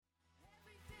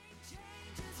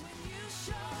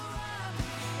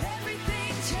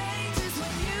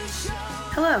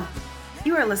Hello,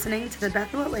 you are listening to the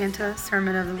Bethel Atlanta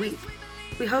Sermon of the Week.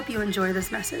 We hope you enjoy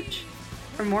this message.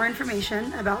 For more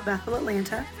information about Bethel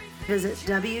Atlanta, visit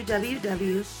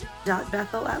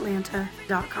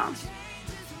www.bethelatlanta.com. Thank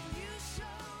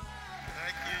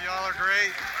you. Y'all are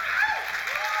great.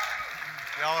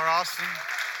 Y'all are awesome.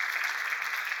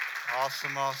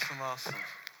 Awesome.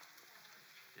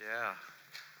 Yeah.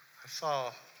 I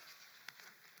saw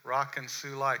Rock and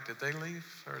Sue Light. Did they leave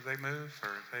or they move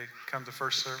or they come to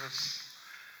first service?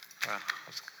 Well,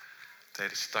 they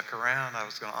just stuck around. I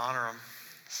was going to honor them.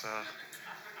 So,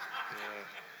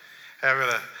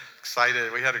 yeah.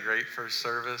 Excited. We had a great first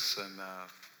service and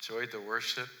enjoyed the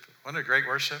worship. Wasn't it great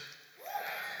worship?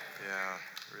 Yeah,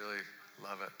 really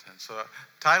love it. And so the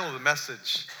title of the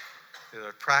message is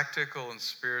A Practical and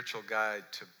Spiritual Guide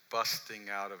to Busting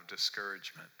Out of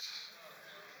Discouragement.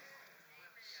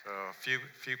 So a few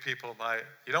people might,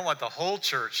 you don't want the whole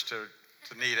church to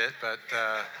need it, but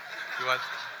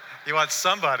you want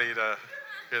somebody to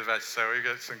hear that. So we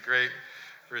got some great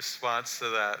response to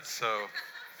that. So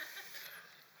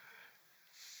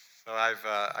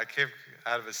I came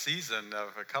out of a season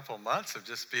of a couple of months of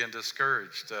just being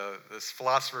discouraged. This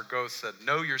philosopher Goethe said,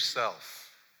 "Know yourself."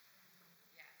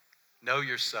 Know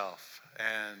yourself.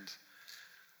 And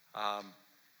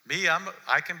me,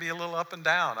 I can be a little up and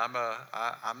down.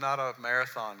 I'm not a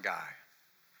marathon guy,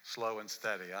 slow and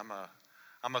steady. I'm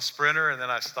a sprinter and then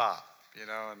I stop, and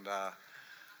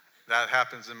that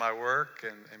happens in my work.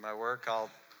 And in my work,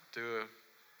 I'll do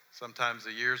sometimes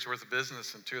a year's worth of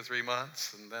business in 2 or 3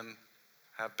 months and then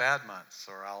have bad months.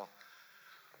 Or I'll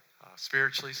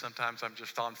spiritually, sometimes I'm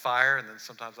just on fire and then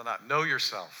sometimes I'm not. Know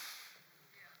yourself.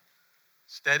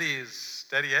 Steady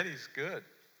Eddie's good.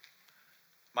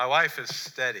 My wife is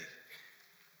steady,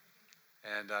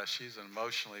 and she's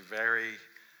emotionally very,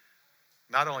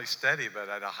 not only steady, but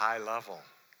at a high level.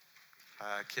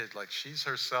 She's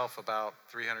herself about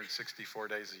 364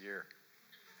 days a year.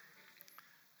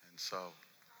 And so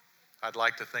I'd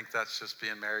like to think that's just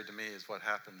being married to me is what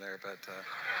happened there, but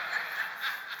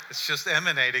it's just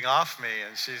emanating off me,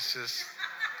 and she's just...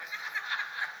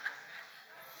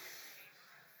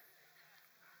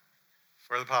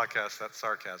 For the podcast, that's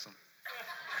sarcasm.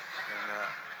 And,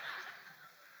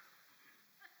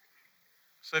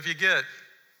 so if you get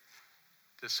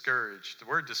discouraged, the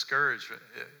word discouraged,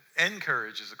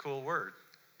 encourage is a cool word.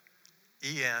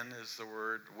 En is the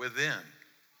word within.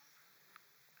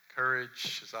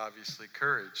 Courage is obviously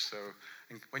courage. So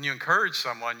when you encourage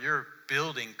someone, you're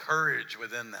building courage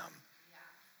within them.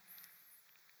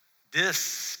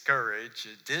 Discourage,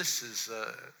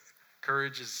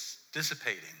 courage is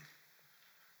dissipating.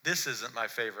 This isn't my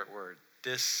favorite word.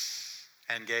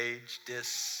 Disengage,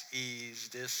 dis-ease,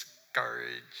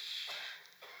 discourage.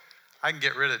 I can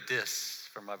get rid of dis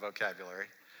from my vocabulary.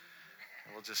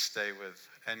 And we'll just stay with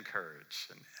encourage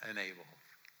and enable.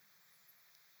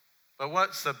 But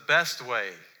what's the best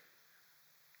way?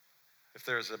 If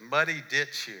there's a muddy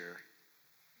ditch here,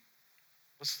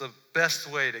 what's the best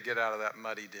way to get out of that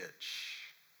muddy ditch?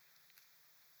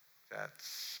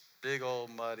 That's big old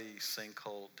muddy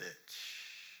sinkhole ditch.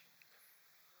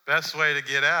 Best way to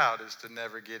get out is to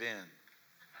never get in.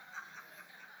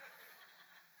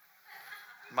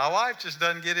 My wife just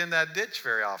doesn't get in that ditch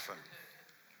very often.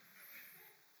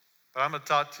 But I'm going to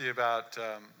talk to you about,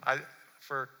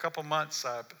 for a couple months,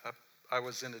 I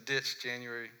was in a ditch,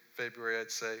 January, February,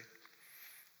 I'd say.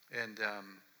 And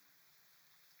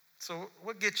so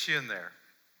what gets you in there?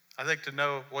 I think to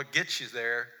know what gets you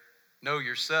there, know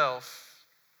yourself,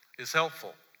 is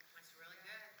helpful.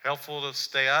 Helpful to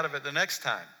stay out of it the next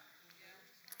time.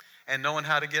 And knowing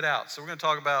how to get out. So we're going to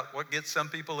talk about what gets some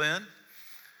people in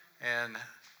and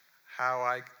how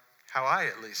I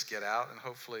at least get out, and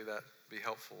hopefully that will be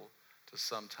helpful to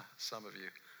some of you.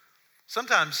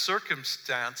 Sometimes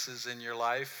circumstances in your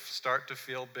life start to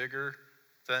feel bigger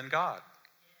than God.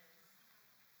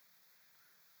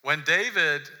 When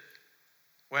David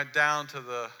went down to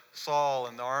the Saul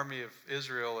and the army of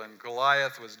Israel, and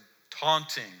Goliath was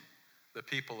taunting the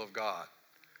people of God.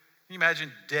 Can you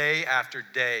imagine day after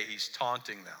day he's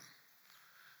taunting them?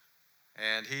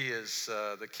 And he is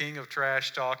the king of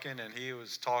trash talking, and he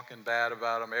was talking bad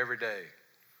about them every day.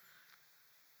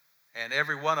 And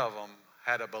every one of them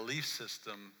had a belief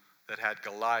system that had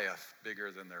Goliath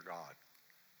bigger than their God.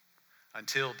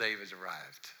 Until David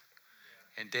arrived.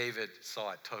 And David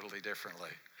saw it totally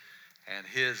differently. And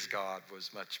his God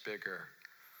was much bigger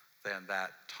than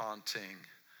that taunting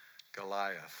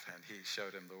Goliath, and he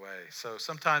showed him the way. So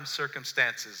sometimes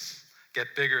circumstances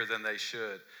get bigger than they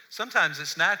should. Sometimes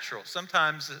it's natural.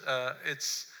 Sometimes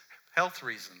it's health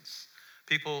reasons.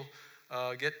 People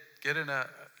get in a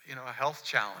health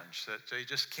challenge that they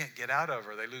just can't get out of,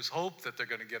 or they lose hope that they're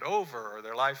going to get over, or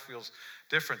their life feels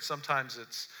different. Sometimes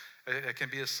it can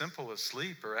be as simple as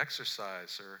sleep or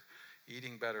exercise or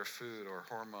eating better food or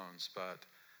hormones, but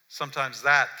sometimes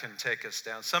that can take us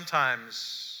down.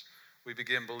 Sometimes we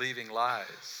begin believing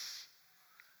lies,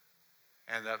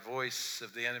 and that voice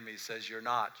of the enemy says, you're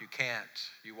not, you can't,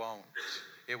 you won't,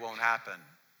 it won't happen.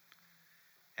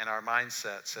 And our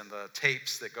mindsets and the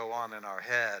tapes that go on in our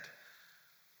head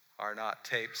are not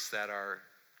tapes that are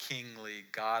kingly,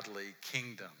 godly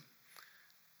kingdom.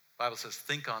 The Bible says,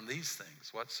 think on these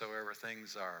things, whatsoever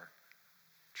things are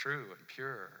true and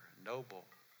pure and noble,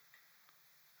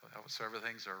 whatsoever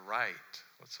things are right,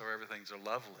 whatsoever things are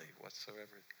lovely,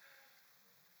 whatsoever.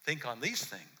 Think on these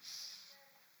things.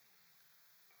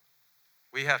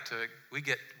 We get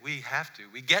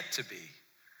to be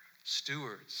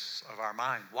stewards of our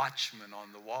mind, watchmen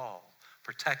on the wall,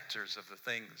 protectors of the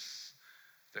things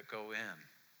that go in.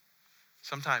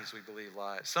 Sometimes we believe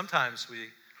lies. Sometimes we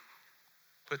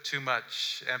put too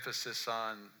much emphasis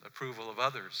on approval of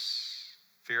others,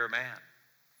 fear of man.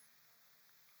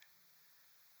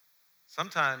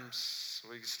 Sometimes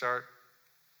we start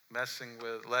messing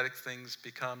with letting things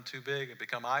become too big and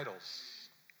become idols.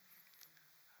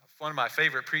 One of my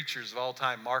favorite preachers of all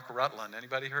time, Mark Rutland.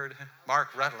 Anybody heard him?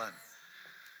 Mark Rutland.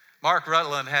 Mark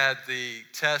Rutland had the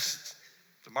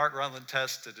Mark Rutland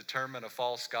test to determine a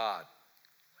false god.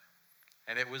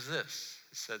 And it was this.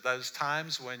 It said, those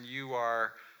times when you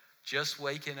are just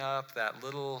waking up, that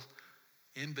little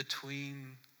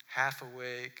in-between, half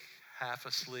awake, half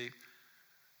asleep,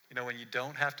 when you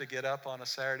don't have to get up on a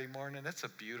Saturday morning, it's a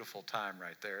beautiful time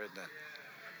right there, isn't it?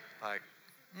 Like,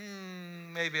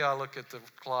 maybe I'll look at the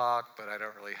clock, but I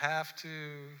don't really have to.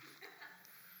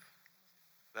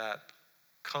 That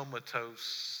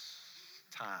comatose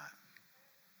time.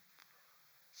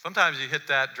 Sometimes you hit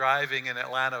that driving in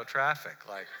Atlanta traffic.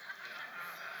 Like,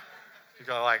 you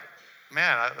go like,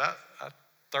 man, I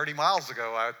 30 miles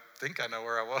ago, I think I know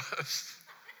where I was.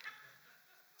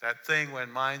 That thing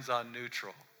when mind's on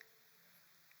neutral.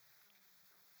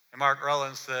 And Mark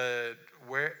Rutland said,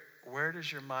 where does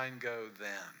your mind go then?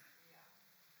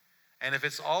 And if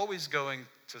it's always going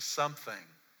to something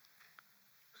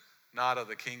not of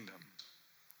the kingdom,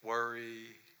 worry,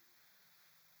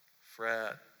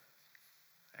 fret,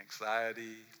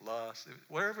 anxiety, lust,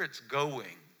 wherever it's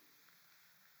going,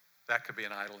 that could be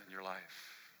an idol in your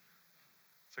life.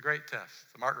 It's a great test,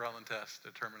 the Mark Rutland test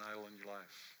to determine idol in your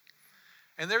life.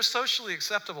 And there's socially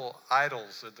acceptable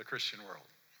idols in the Christian world.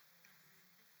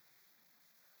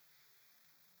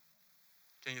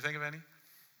 Can you think of any?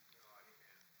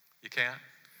 You can't?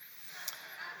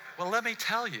 Well, let me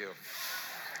tell you.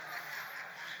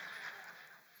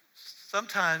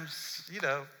 Sometimes,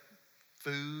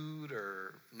 food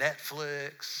or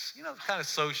Netflix, kind of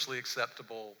socially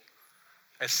acceptable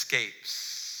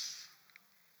escapes.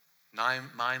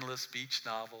 Mindless beach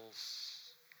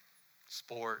novels,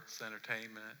 sports,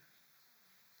 entertainment,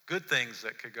 good things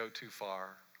that could go too far.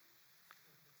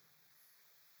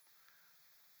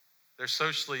 They're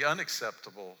socially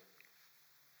unacceptable.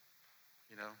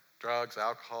 Drugs,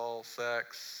 alcohol,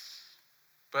 sex.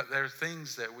 But they're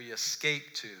things that we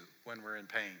escape to when we're in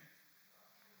pain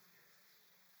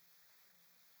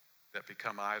that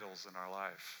become idols in our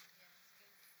life.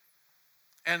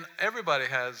 And everybody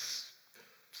has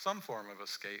some form of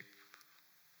escape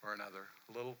or another,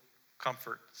 a little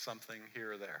comfort, something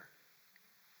here or there.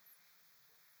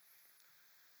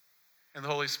 And the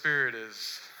Holy Spirit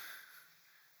is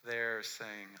there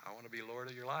saying, I want to be Lord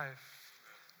of your life.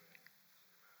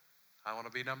 I want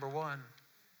to be number one.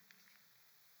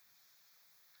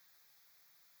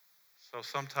 So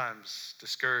sometimes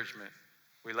discouragement,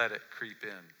 we let it creep in.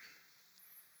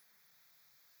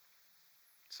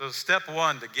 So step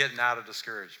one to getting out of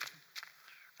discouragement.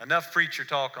 Enough preacher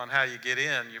talk on how you get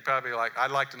in. You're probably like, I'd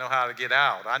like to know how to get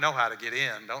out. I know how to get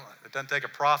in. It doesn't take a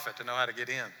prophet to know how to get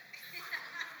in.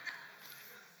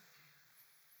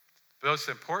 The most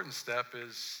important step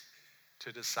is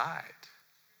to decide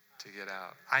to get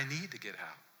out. I need to get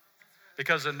out.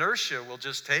 Because inertia will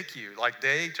just take you. Like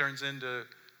day turns into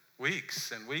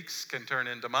weeks, and weeks can turn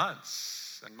into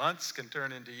months, and months can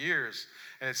turn into years.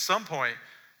 And at some point,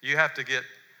 you have to get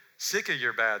sick of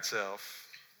your bad self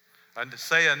and to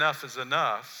say enough is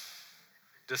enough.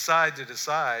 Decide to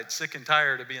decide, sick and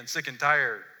tired of being sick and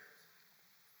tired.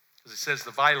 As it says,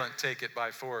 the violent take it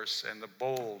by force, and the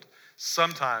bold.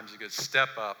 Sometimes you could step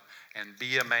up and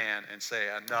be a man and say,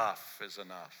 enough is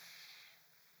enough.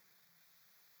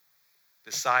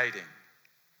 Deciding.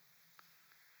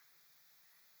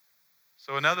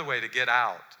 So another way to get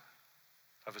out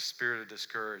of a spirit of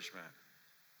discouragement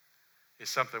is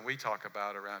something we talk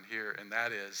about around here, and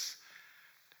that is,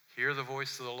 hear the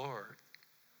voice of the Lord.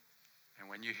 And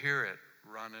when you hear it,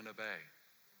 run and obey.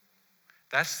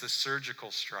 That's the surgical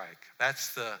strike.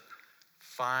 That's the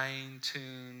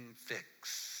fine-tune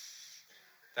fix.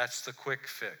 That's the quick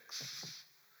fix.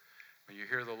 When you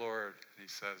hear the Lord, and he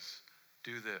says,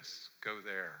 do this, go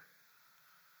there.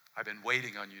 I've been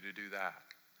waiting on you to do that.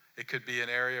 It could be an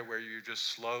area where you're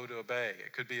just slow to obey.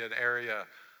 It could be an area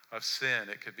of sin.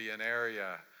 It could be an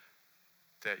area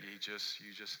that you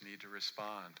just need to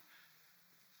respond.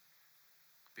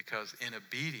 Because in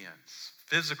obedience,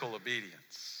 physical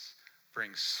obedience,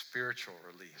 brings spiritual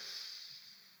release.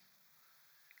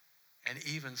 And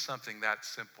even something that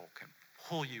simple can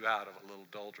pull you out of a little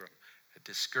doldrum, a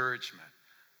discouragement.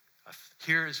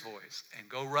 Hear his voice and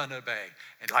go run and obey.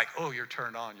 And like, oh, you're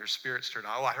turned on. Your spirit's turned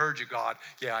on. Oh, I heard you, God.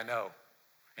 Yeah, I know.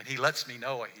 And he lets me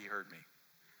know he heard me.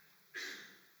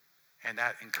 And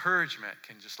that encouragement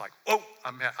can just like, oh,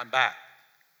 I'm back.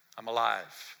 I'm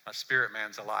alive. My spirit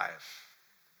man's alive.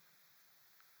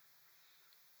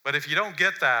 But if you don't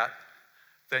get that,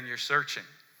 then you're searching.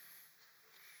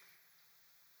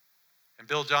 And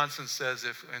Bill Johnson says,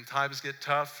 if when times get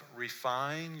tough,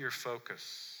 refine your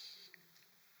focus.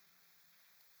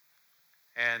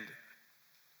 And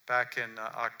back in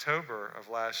October of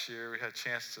last year, we had a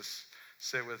chance to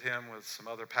sit with him with some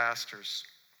other pastors.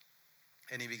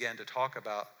 And he began to talk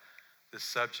about this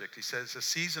subject. He says, a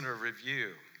season of review.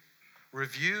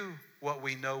 Review what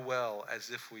we know well as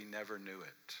if we never knew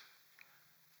it.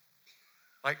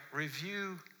 Like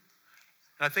review,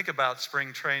 and I think about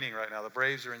spring training right now. The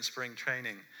Braves are in spring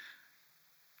training.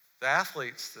 The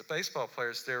athletes, the baseball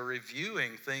players, they're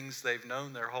reviewing things they've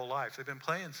known their whole life. They've been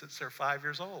playing since they're 5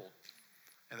 years old.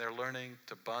 And they're learning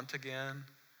to bunt again,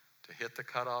 to hit the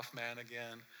cutoff man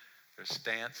again, their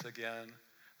stance again.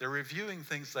 They're reviewing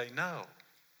things they know,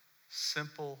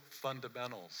 simple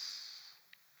fundamentals.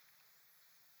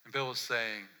 And Bill was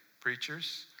saying,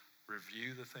 preachers,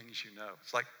 review the things you know.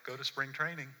 It's like go to spring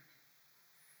training.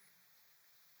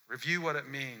 Review what it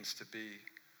means to be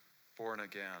born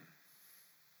again.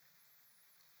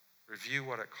 Review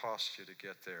what it cost you to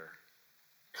get there.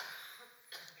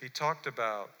 He talked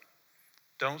about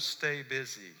don't stay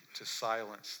busy to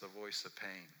silence the voice of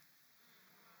pain.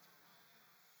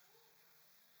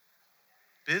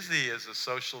 Busy is a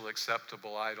social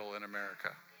acceptable idol in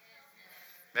America.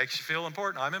 Makes you feel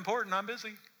important. I'm important, I'm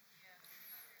busy.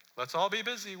 Let's all be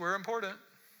busy, we're important.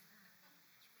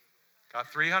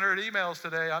 Got 300 emails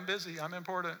today, I'm busy, I'm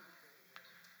important.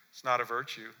 It's not a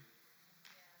virtue.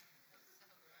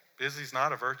 Busy's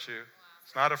not a virtue.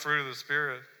 It's not a fruit of the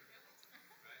Spirit.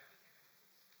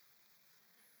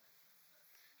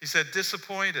 He said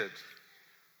disappointed,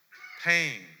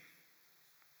 pain,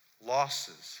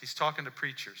 losses. He's talking to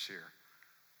preachers here.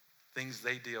 Things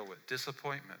they deal with.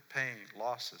 Disappointment, pain,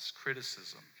 losses,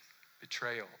 criticism,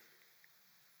 betrayal.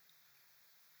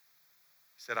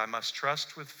 He said, I must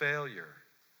trust with failure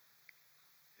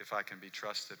if I can be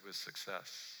trusted with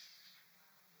success.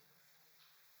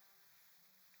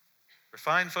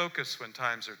 Refine focus when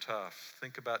times are tough.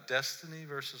 Think about destiny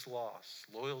versus loss,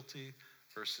 loyalty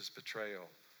versus betrayal,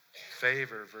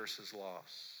 favor versus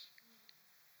loss.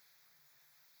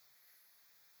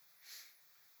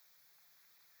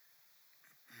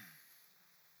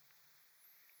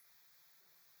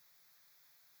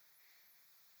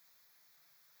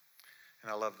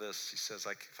 And I love this. He says,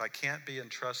 if I can't be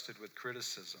entrusted with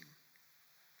criticism,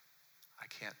 I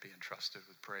can't be entrusted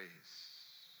with praise.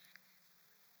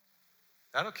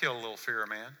 That'll kill a little fear of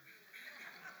man.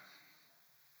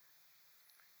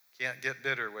 Can't get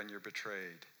bitter when you're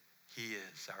betrayed. He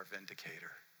is our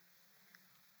vindicator.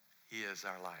 He is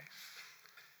our life.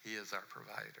 He is our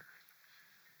provider.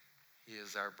 He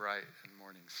is our bright and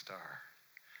morning star.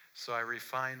 So I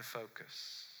refine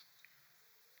focus.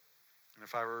 And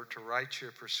if I were to write you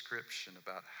a prescription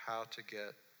about how to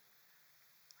get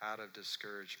out of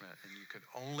discouragement, and you could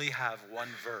only have one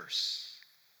verse,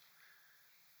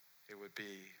 it would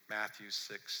be Matthew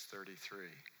 6:33.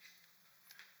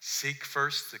 Seek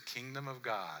first the kingdom of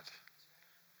God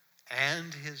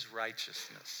and his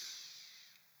righteousness,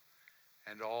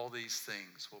 and all these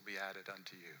things will be added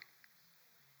unto you.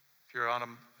 If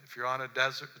you're on a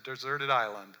deserted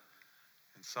island,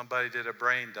 and somebody did a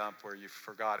brain dump where you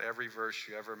forgot every verse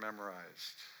you ever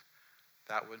memorized,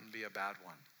 that wouldn't be a bad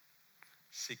one.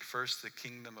 Seek first the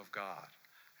kingdom of God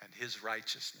and his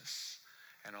righteousness,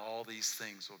 and all these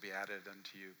things will be added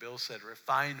unto you. Bill said,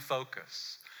 refine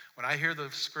focus. When I hear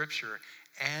the scripture,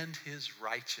 and his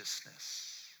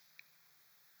righteousness,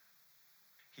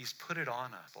 he's put it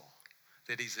on us.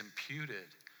 that he's imputed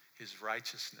his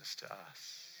righteousness to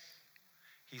us.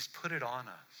 He's put it on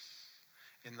us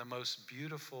in the most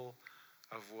beautiful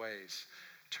of ways.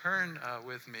 Turn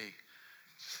with me.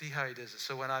 See how he does it.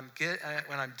 So when I'm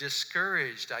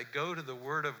discouraged, I go to the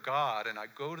Word of God and I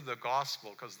go to the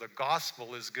gospel, because the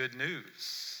gospel is good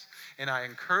news. And I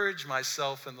encourage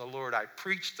myself in the Lord. I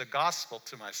preach the gospel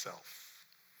to myself.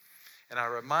 And I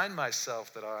remind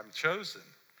myself that I'm chosen,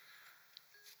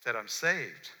 that I'm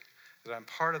saved, that I'm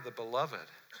part of the beloved.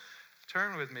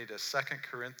 Turn with me to 2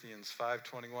 Corinthians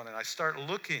 5:21, and I start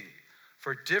looking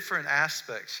for different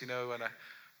aspects. You know, when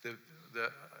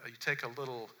you take a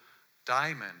little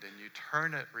diamond and you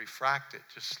turn it, refract it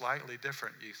just slightly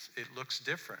different, it looks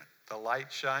different. The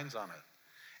light shines on it.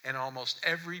 And almost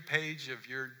every page of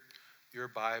your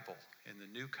Bible in the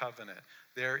New Covenant,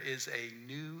 there is a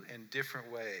new and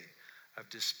different way of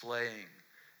displaying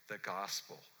the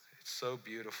gospel. It's so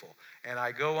beautiful. And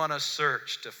I go on a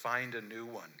search to find a new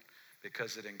one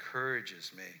because it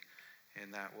encourages me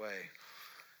in that way.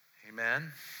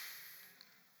 Amen.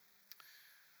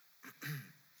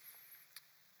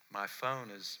 My phone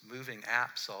is moving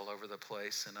apps all over the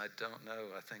place, and I don't know.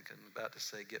 I think I'm about to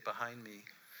say, "Get behind me,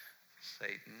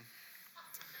 Satan."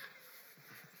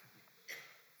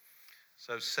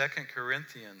 So 2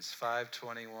 Corinthians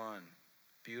 5:21,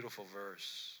 beautiful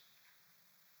verse.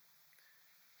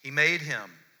 He made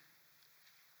him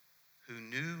who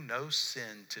knew no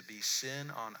sin to be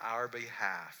sin on our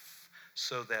behalf,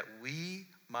 so that we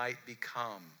might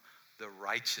become the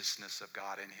righteousness of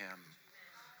God in him.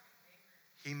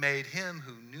 He made him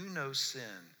who knew no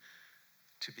sin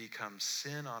to become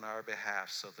sin on our behalf,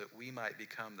 so that we might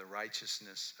become the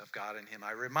righteousness of God in him.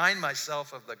 I remind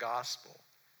myself of the gospel.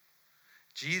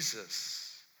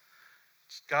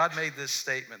 God made this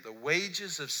statement: the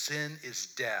wages of sin is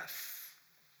death.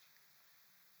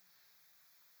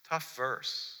 Tough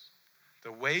verse.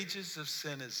 The wages of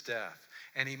sin is death.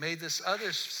 And he made this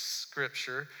other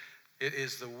scripture: it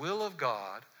is the will of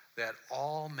God that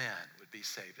all men would be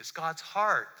saved. It's God's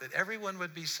heart that everyone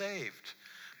would be saved.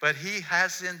 But he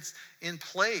has in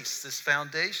place this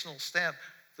foundational stamp: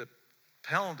 the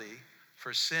penalty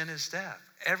for sin is death.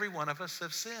 Every one of us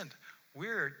have sinned. We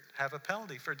have a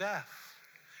penalty for death.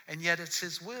 And yet it's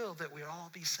his will that we all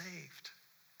be saved.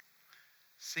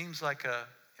 Seems like an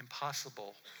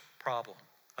impossible problem,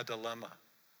 a dilemma.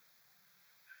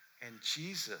 And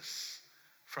Jesus,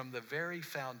 from the very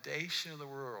foundation of the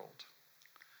world,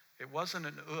 it wasn't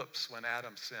an oops when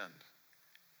Adam sinned.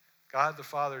 God the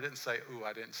Father didn't say, "Ooh,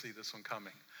 I didn't see this one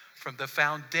coming." From the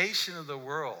foundation of the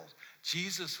world,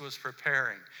 Jesus was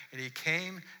preparing, and he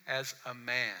came as a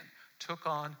man, took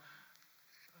on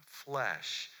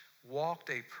flesh, walked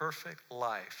a perfect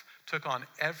life, took on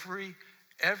every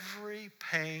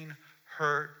pain,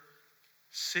 hurt,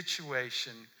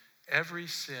 situation, every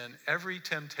sin, every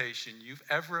temptation you've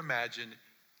ever imagined.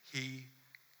 He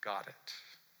got it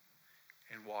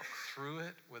and walked through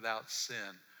it without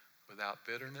sin, without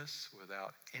bitterness,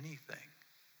 without anything.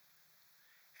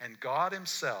 And God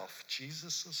himself,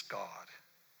 Jesus is God,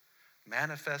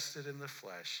 manifested in the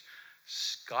flesh,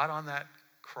 got on that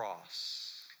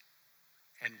cross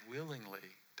and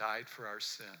willingly died for our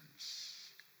sins.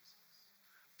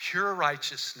 Pure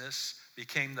righteousness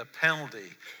became the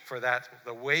penalty for that.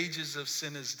 The wages of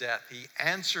sin is death. He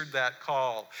answered that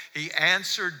call. He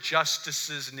answered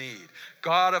justice's need.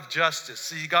 God of justice.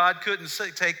 See, God couldn't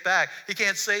take back. He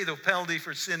can't say the penalty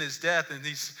for sin is death. And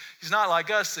he's not like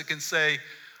us that can say,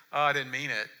 "Oh, I didn't mean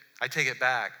it. I take it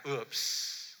back.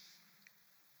 Oops."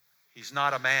 He's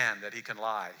not a man that he can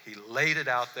lie. He laid it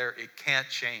out there. It can't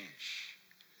change.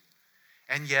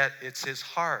 And yet it's his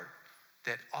heart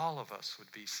that all of us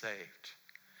would be saved.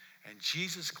 And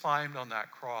Jesus climbed on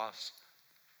that cross,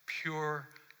 pure,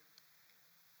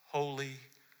 holy,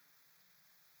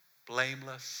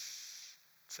 blameless,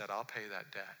 said, "I'll pay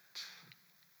that debt."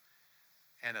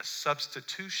 And a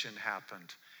substitution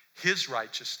happened. His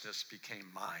righteousness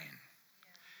became mine.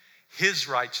 His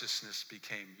righteousness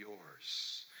became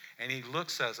yours. And he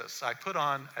looks at us. I put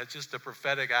on, as just a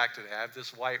prophetic act today, I have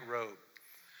this white robe.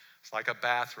 It's like a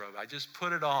bathrobe. I just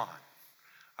put it on.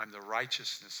 I'm the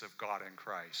righteousness of God in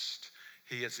Christ.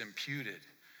 He has imputed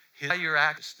your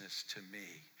righteousness to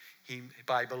me.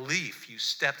 By belief, you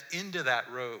stepped into that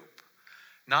robe.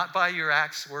 Not by your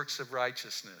works of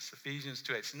righteousness. Ephesians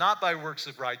 2:8. It's not by works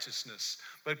of righteousness,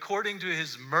 but according to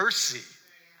his mercy,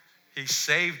 he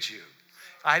saved you.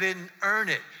 I didn't earn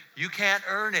it. You can't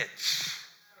earn it.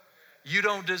 You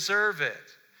don't deserve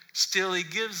it. Still, he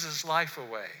gives his life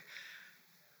away.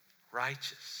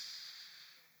 Righteous.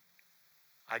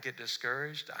 I get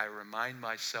discouraged. I remind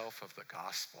myself of the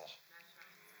gospel.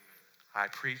 I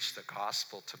preach the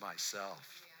gospel to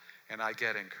myself, and I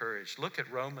get encouraged. Look at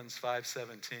Romans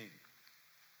 5:17.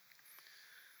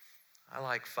 I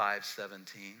like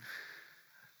 5:17.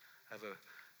 I have a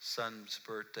son's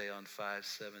birthday on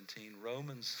 5:17.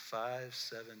 Romans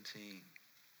 5:17.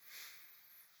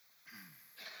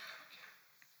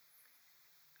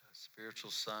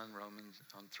 Spiritual son, Romans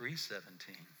on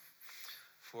 3:17.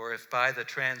 For if by the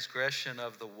transgression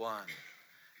of the one,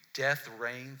 death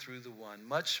reigned through the one,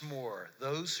 much more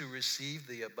those who receive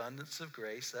the abundance of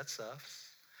grace, that's us,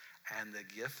 and the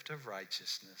gift of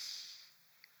righteousness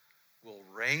will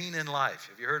reign in life.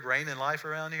 Have you heard reign in life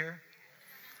around here?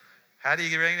 How do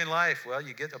you reign in life? Well,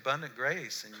 you get abundant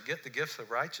grace and you get the gifts of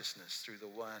righteousness through the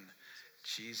one,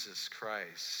 Jesus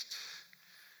Christ.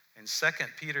 In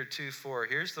 2 Peter 2:4,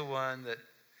 here's the one that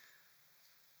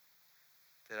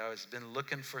I was been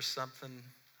looking for something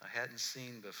I hadn't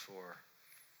seen before.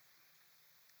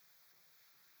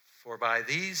 For by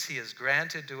these he has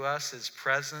granted to us his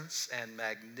presence and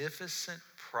magnificent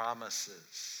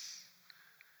promises.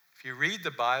 If you read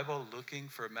the Bible looking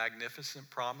for magnificent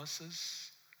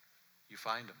promises, you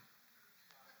find them.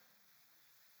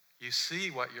 You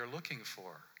see what you're looking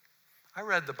for. I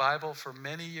read the Bible for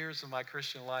many years of my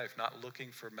Christian life not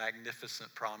looking for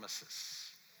magnificent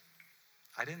promises.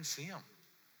 I didn't see them.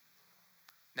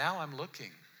 Now I'm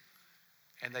looking,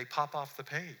 and they pop off the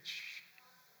page.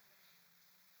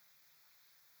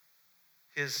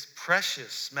 His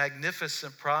precious,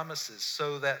 magnificent promises,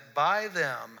 so that by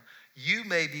them you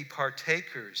may be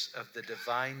partakers of the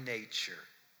divine nature.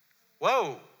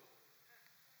 Whoa!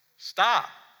 Stop.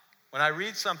 When I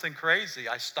read something crazy,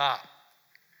 I stop.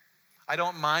 I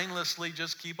don't mindlessly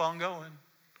just keep on going.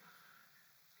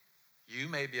 You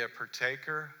may be a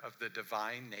partaker of the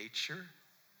divine nature.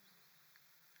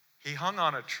 He hung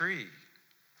on a tree.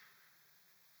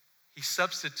 He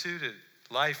substituted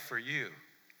life for you.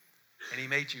 And he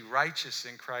made you righteous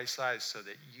in Christ's eyes so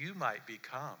that you might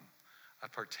become a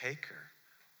partaker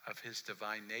of his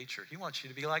divine nature. He wants you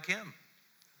to be like him.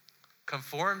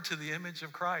 Conform to the image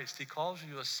of Christ. He calls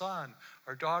you a son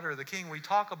or daughter of the King. We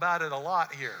talk about it a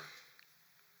lot here.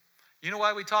 You know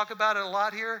why we talk about it a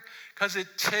lot here? Because it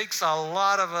takes a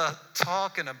lot of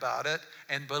talking about it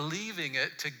and believing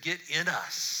it to get in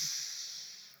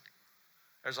us.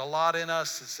 There's a lot in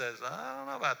us that says, I don't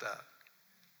know about that.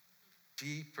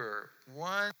 Deeper.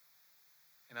 One,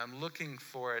 and I'm looking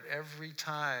for it every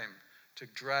time to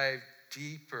drive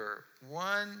deeper,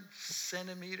 1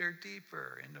 centimeter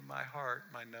deeper into my heart,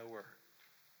 my knower.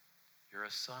 You're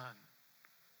a son.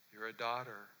 You're a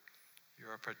daughter.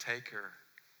 You're a partaker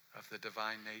of the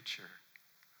divine nature.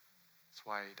 That's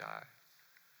why he died.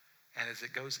 And as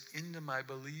it goes into my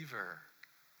believer,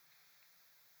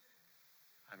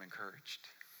 I'm encouraged.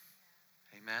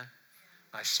 Amen?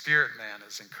 My spirit man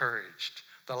is encouraged.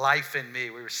 The life in me,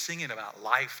 we were singing about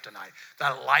life tonight.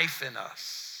 That life in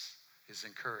us is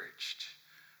encouraged.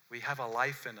 We have a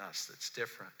life in us that's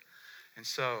different. And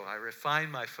so I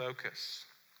refine my focus.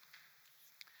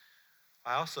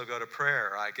 I also go to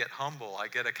prayer. I get humble. I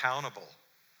get accountable.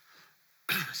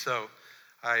 So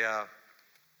I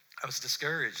was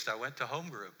discouraged. I went to home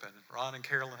group, and Ron and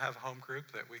Carolyn have a home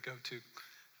group that we go to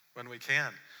when we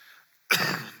can.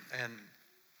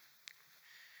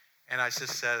 And I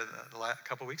just said a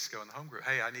couple weeks ago in the home group,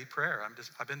 hey, I need prayer.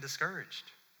 I've been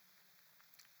discouraged.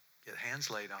 Get hands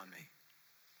laid on me.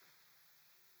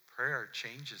 Prayer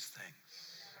changes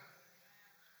things.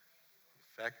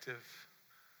 Effective,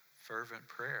 fervent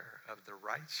prayer of the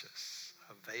righteous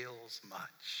avails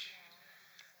much.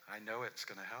 I know it's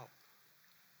going to help.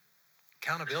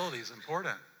 Accountability is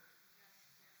important.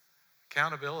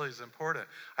 Accountability is important.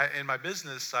 In my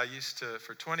business, I used to,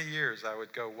 for 20 years, I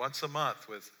would go once a month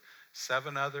with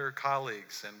 7 other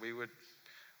colleagues, and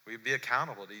we'd be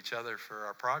accountable to each other for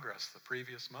our progress the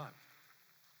previous month.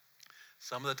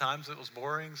 Some of the times it was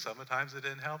boring. Some of the times it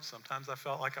didn't help. Sometimes I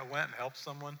felt like I went and helped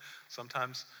someone.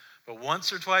 Sometimes, but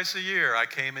once or twice a year, I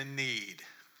came in need.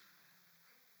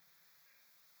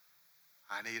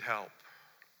 I need help.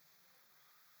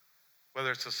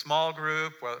 Whether it's a small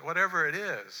group, whatever it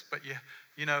is. But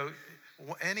you know,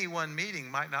 any one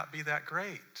meeting might not be that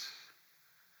great.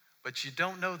 But you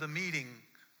don't know the meeting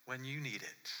when you need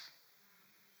it.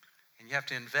 And you have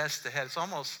to invest ahead. It's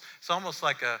almost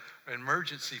like an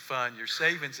emergency fund, your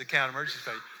savings account, emergency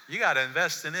fund. You got to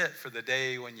invest in it for the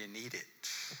day when you need it.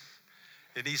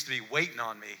 It needs to be waiting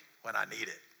on me when I need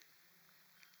it.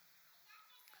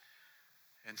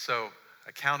 And so,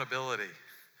 accountability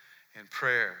and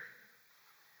prayer.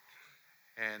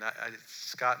 And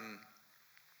it's gotten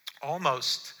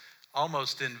almost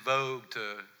in vogue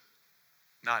to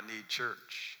not need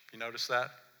church. You notice that?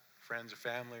 friends or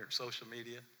family or social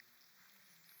media.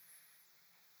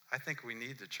 I think we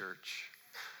need the church.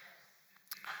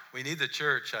 We need the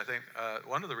church. I think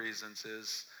one of the reasons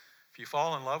is if you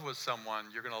fall in love with someone,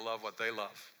 you're going to love what they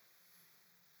love.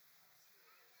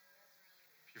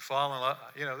 If you fall in love,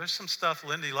 there's some stuff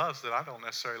Lindy loves that I don't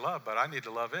necessarily love, but I need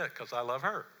to love it because I love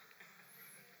her.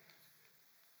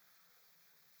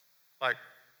 Like,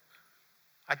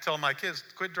 I tell my kids,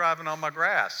 quit driving on my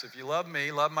grass. If you love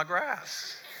me, love my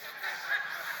grass.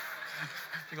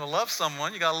 If you're going to love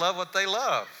someone, you got to love what they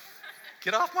love.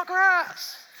 Get off my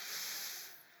grass.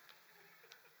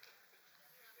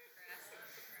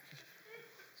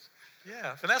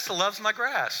 Yeah, Vanessa loves my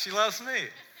grass. She loves me.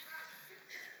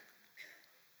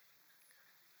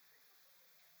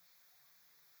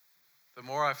 The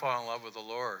more I fall in love with the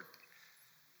Lord.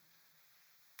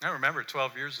 I remember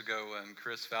 12 years ago when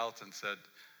Chris Valton said,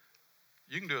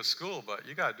 you can do a school, but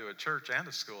you got to do a church and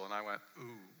a school. And I went,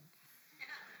 ooh.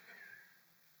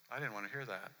 I didn't want to hear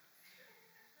that.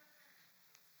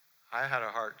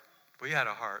 We had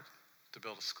a heart to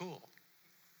build a school.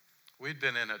 We'd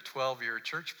been in a 12-year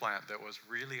church plant that was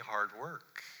really hard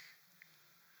work.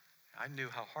 I knew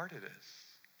how hard it is.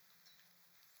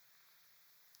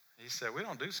 He said, we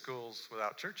don't do schools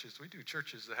without churches. We do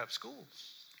churches that have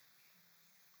schools.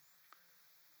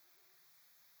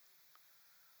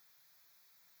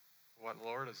 What the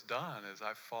Lord has done is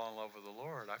I fall in love with the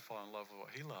Lord. I fall in love with what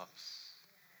he loves.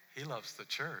 He loves the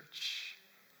church.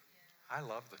 I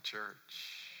love the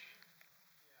church.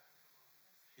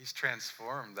 He's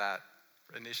transformed that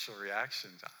initial reaction.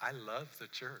 I love the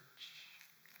church.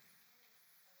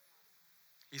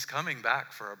 He's coming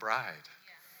back for a bride.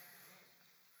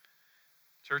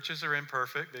 Churches are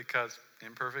imperfect because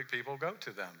imperfect people go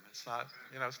to them. It's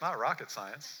not rocket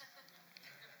science.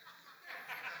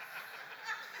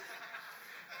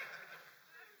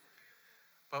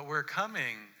 But we're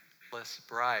coming, this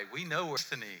bride. We know we're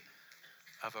destiny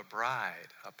of a bride,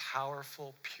 a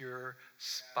powerful, pure,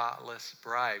 spotless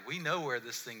bride. We know where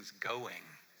this thing's going.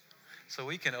 So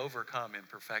we can overcome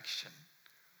imperfection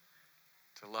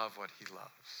to love what he loves.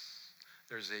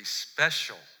 There's a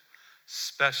special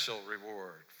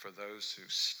reward for those who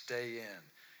stay in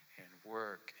and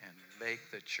work and make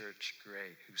the church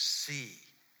great, who see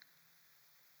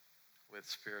with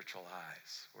spiritual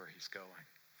eyes where he's going.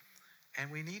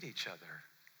 And we need each other.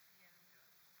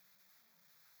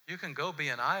 You can go be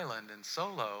an island and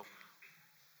solo,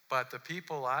 but the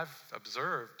people I've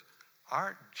observed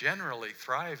aren't generally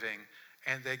thriving,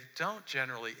 and they don't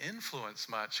generally influence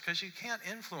much because you can't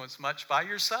influence much by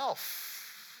yourself.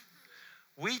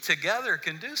 We together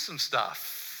can do some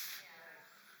stuff.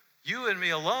 You and me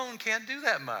alone can't do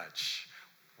that much.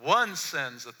 One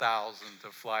sends 1,000 to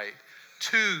flight.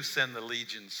 2 send the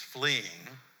legions fleeing.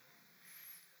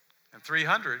 And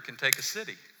 300 can take a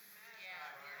city.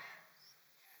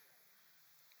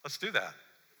 Let's do that.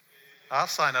 I'll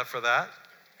sign up for that.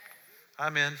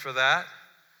 I'm in for that.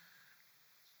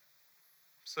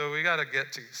 So we got to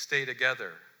get to stay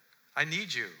together. I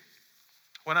need you.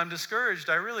 When I'm discouraged,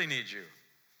 I really need you.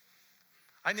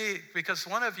 Because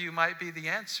one of you might be the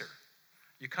answer.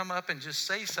 You come up and just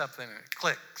say something and it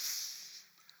clicks.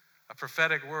 A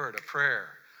prophetic word, a prayer,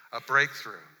 a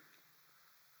breakthrough.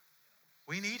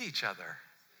 We need each other.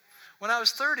 When I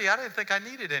was 30, I didn't think I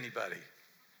needed anybody.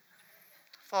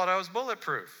 I thought I was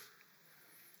bulletproof.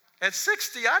 At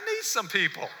 60, I need some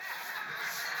people.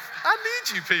 I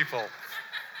need you people.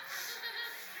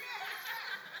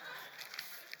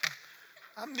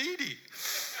 I'm needy.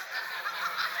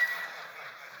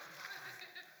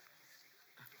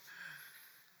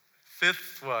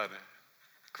 Fifth one,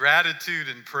 gratitude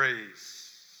and praise.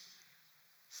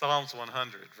 Psalms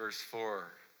 100, verse 4.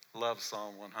 Love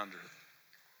Psalm 100.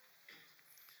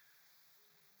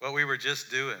 What we were just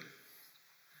doing,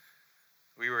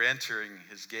 we were entering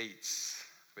his gates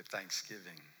with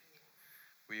thanksgiving.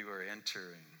 We were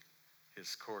entering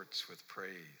his courts with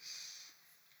praise.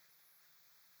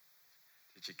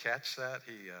 Did you catch that?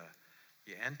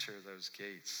 You enter those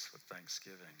gates with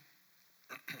thanksgiving.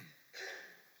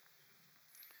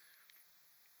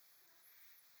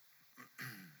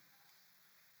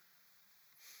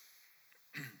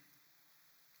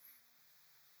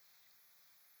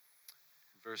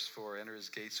 Verse 4, enter his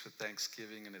gates with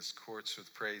thanksgiving and his courts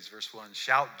with praise. Verse 1,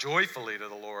 shout joyfully to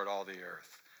the Lord, all the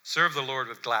earth. Serve the Lord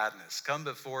with gladness. Come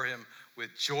before him with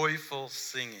joyful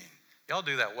singing. Y'all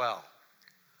do that well.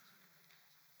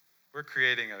 We're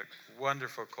creating a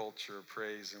wonderful culture of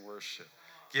praise and worship.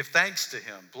 Give thanks to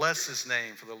him. Bless his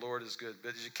name, for the Lord is good.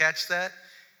 But did you catch that?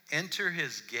 Enter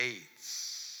his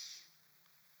gates.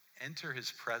 Enter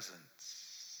his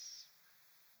presence.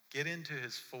 Get into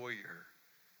his foyer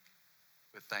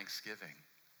with thanksgiving.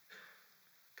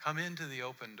 Come into the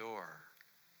open door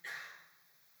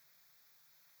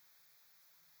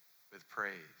with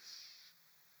praise,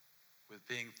 with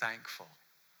being thankful.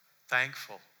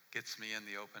 Thankful gets me in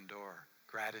the open door.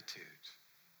 Gratitude.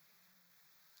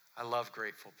 I love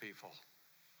grateful people.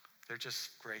 They're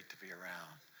just great to be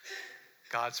around.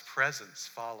 God's presence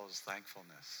follows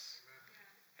thankfulness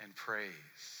and praise.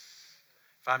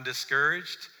 If I'm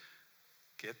discouraged,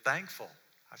 get thankful.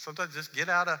 Sometimes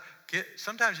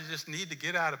sometimes you just need to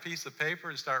get out a piece of paper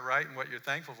and start writing what you're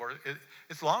thankful for.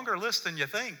 It's a longer list than you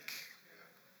think.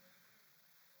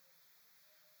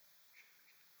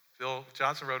 Bill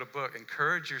Johnson wrote a book,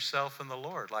 Encourage Yourself in the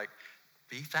Lord. Like,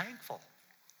 be thankful.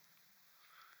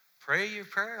 Pray your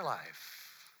prayer life.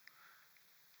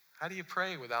 How do you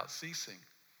pray without ceasing?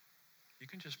 You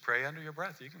can just pray under your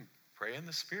breath. You can pray in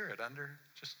the Spirit under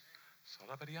just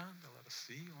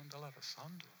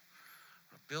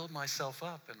build myself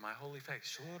up in my holy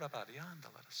faith.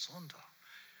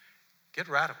 Get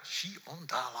radical.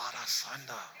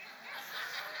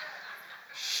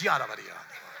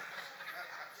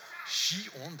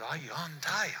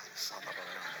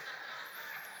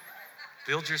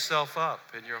 Build yourself up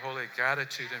in your holy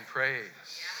gratitude and praise.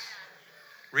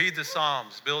 Read the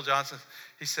Psalms. Bill Johnson,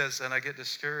 he says, and I get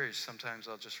discouraged. Sometimes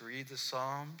I'll just read the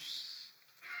Psalms.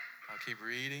 I'll keep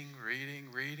reading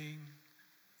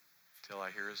till I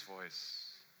hear his voice.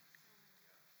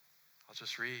 I'll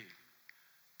just read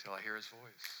till I hear his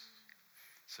voice.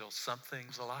 Till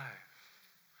something's alive.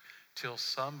 Till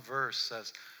some verse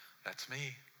says, that's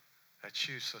me, that's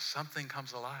you. So something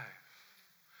comes alive.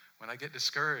 When I get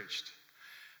discouraged,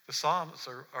 the Psalms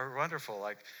are wonderful.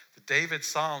 Like the David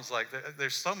Psalms, like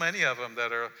there's so many of them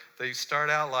they start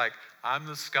out like, I'm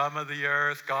the scum of the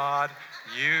earth, God.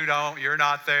 You're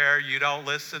not there. You don't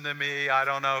listen to me. I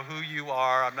don't know who you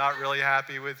are. I'm not really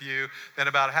happy with you. Then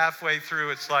about halfway through,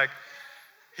 it's like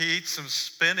he eats some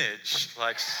spinach,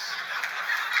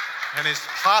 and his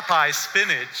Popeye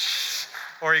spinach.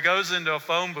 Or he goes into a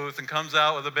phone booth and comes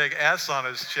out with a big S on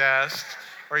his chest.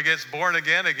 Or he gets born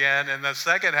again. And the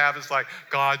second half is like,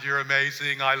 God, you're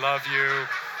amazing. I love you.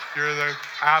 You're the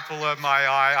apple of my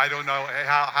eye. I don't know,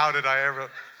 how did I ever...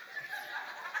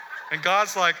 And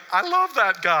God's like, I love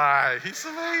that guy. He's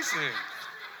amazing.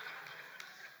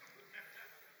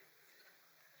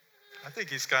 I think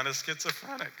he's kind of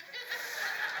schizophrenic.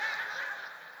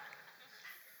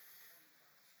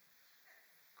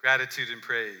 Gratitude and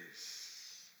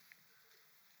praise.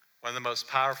 One of the most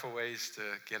powerful ways to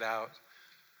get out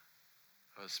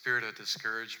of a spirit of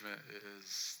discouragement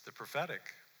is the prophetic.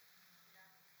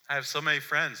 I have so many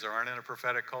friends that aren't in a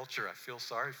prophetic culture. I feel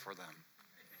sorry for them.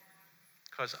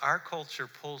 Because our culture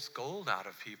pulls gold out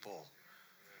of people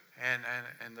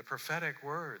and the prophetic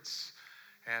words.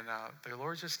 And the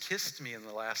Lord just kissed me in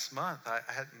the last month. I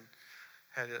hadn't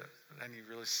had any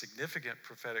really significant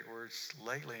prophetic words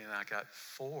lately, and I got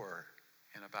 4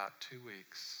 in about 2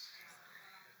 weeks.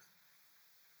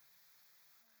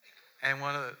 And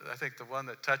I think the one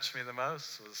that touched me the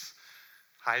most was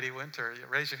Heidi Winter.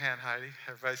 Raise your hand, Heidi.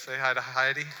 Everybody say hi to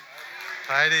Heidi.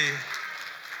 Heidi.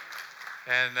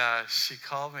 And she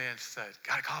called me and said,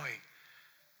 gotta call me.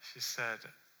 She said,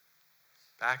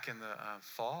 back in the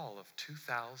fall of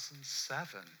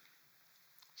 2007.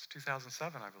 It's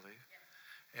 2007, I believe.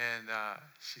 And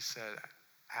she said,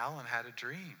 Alan had a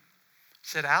dream.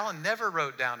 She said, Alan never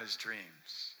wrote down his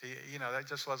dreams. That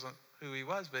just wasn't who he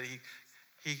was, but he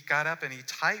got up and he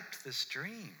typed this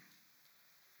dream.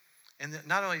 And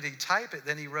not only did he type it,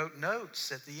 then he wrote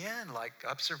notes at the end, like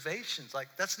observations. Like,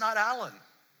 that's not Alan.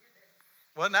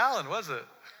 Wasn't Alan, was it?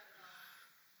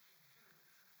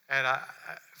 And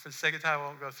for the sake of time, I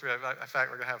won't go through it. In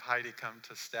fact, we're going to have Heidi come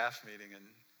to staff meeting and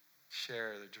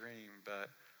share the dream. But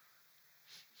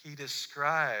he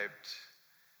described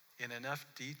in enough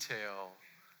detail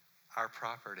our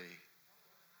property.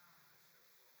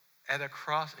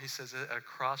 He says, at a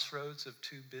crossroads of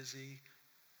 2 busy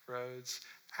roads,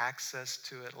 access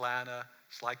to Atlanta,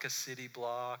 it's like a city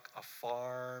block, a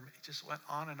farm. It just went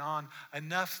on and on,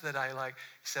 enough that he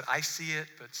said, I see it,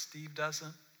 but Steve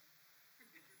doesn't.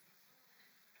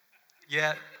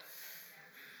 Yet,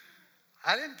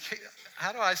 how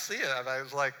do I see it? And I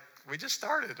was like, we just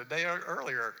started a day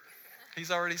earlier.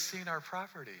 He's already seen our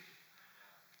property.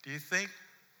 Do you think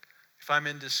if I'm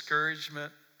in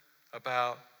discouragement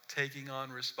about taking on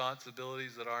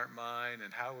responsibilities that aren't mine,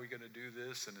 and how are we going to do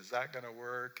this, and is that going to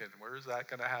work, and where is that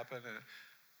going to happen? And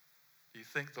do you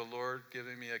think the Lord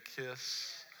giving me a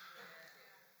kiss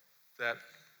that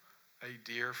a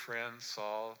dear friend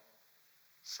saw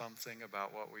something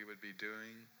about what we would be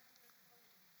doing?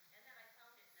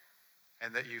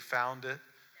 and that you found it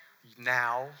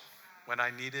now when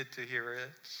I needed to hear it.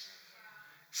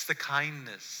 It's the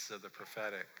kindness of the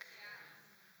prophetic.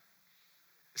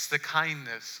 It's the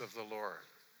kindness of the Lord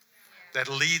that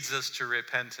leads us to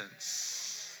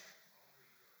repentance.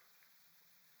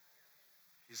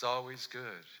 He's always good.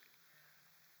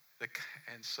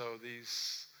 And so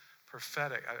these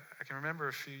prophetic, I can remember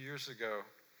a few years ago,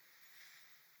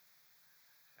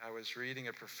 I was reading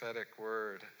a prophetic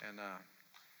word, and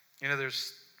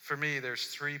for me, there's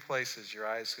three places your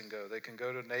eyes can go. They can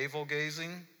go to navel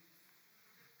gazing.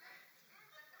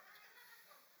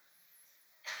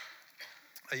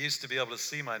 I used to be able to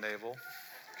see my navel.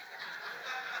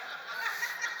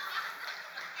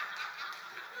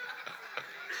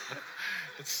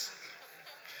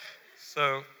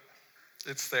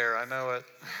 It's there, I know it.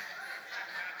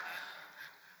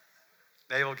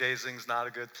 Navel gazing's not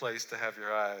a good place to have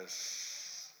your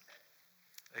eyes.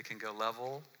 They can go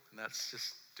level, and that's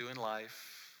just doing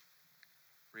life,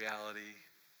 reality,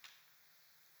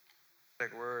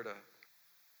 that word,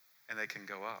 and they can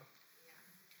go up.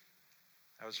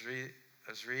 I was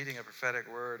reading a prophetic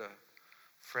word a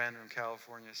friend from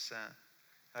California sent.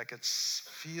 I could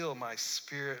feel my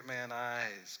spirit man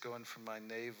eyes going from my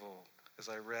navel as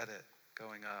I read it,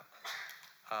 going up,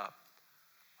 up,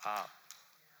 up,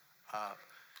 up.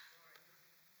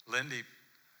 Lindy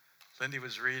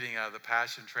was reading out of the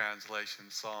Passion Translation,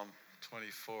 Psalm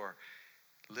 24.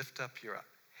 Lift up your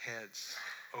heads,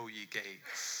 O ye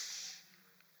gates.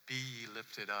 Be ye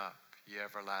lifted up, ye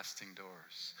everlasting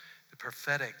doors. The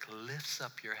prophetic lifts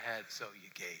up your heads, O ye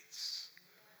gates.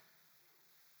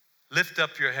 Lift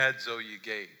up your heads, O ye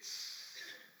gates.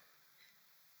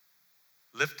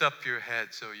 Lift up your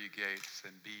heads, O ye gates,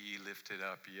 and be ye lifted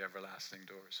up, ye everlasting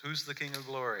doors. Who's the King of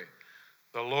glory?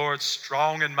 The Lord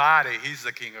strong and mighty, he's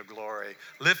the King of glory.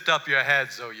 Lift up your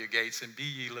heads, O ye gates, and be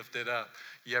ye lifted up,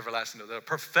 ye everlasting doors. The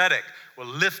prophetic will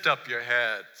lift up your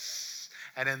heads.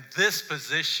 And in this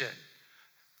position,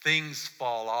 things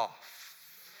fall off.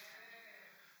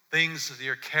 Things that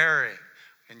you're carrying,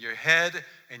 and your head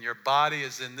and your body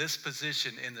is in this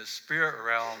position in the spirit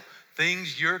realm.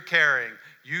 Things you're carrying,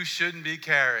 you shouldn't be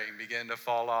carrying, begin to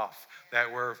fall off,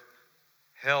 that were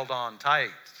held on tight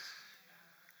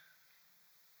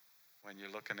when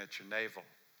you're looking at your navel.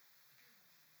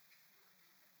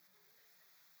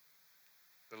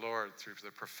 The Lord, through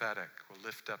the prophetic, will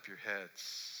lift up your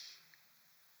heads.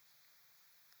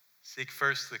 Seek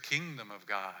first the kingdom of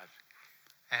God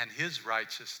and his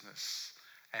righteousness,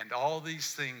 and all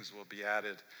these things will be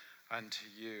added unto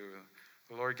you.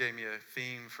 The Lord gave me a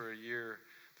theme for a year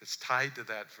that's tied to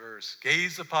that verse.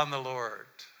 Gaze upon the Lord.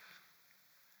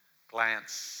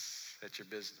 Glance at your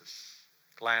business.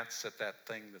 Glance at that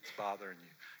thing that's bothering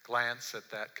you. Glance at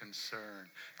that concern.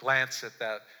 Glance at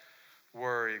that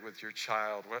worry with your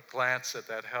child. Glance at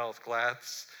that health.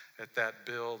 Glance at that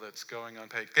bill that's going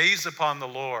unpaid. Gaze upon the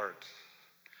Lord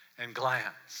and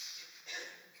glance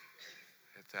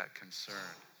at that concern.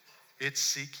 It's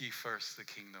seek ye first the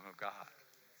kingdom of God.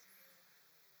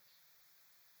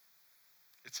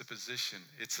 It's a position.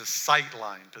 It's a sight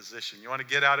line position. You want to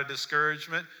get out of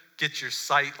discouragement? Get your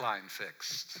sight line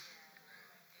fixed.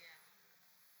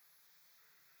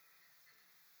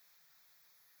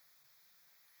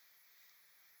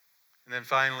 And then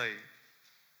finally,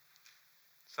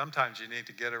 sometimes you need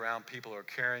to get around people who are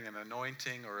carrying an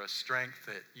anointing or a strength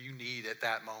that you need at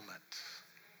that moment.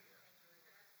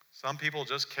 Some people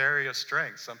just carry a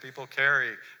strength. Some people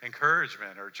carry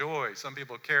encouragement or joy. Some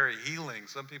people carry healing.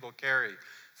 Some people carry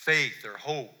faith or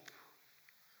hope.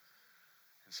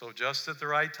 And so just at the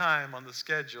right time on the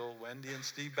schedule, Wendy and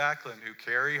Steve Backlund, who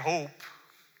carry hope,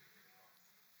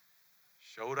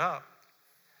 showed up.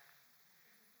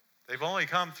 They've only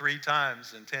come 3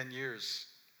 times in 10 years.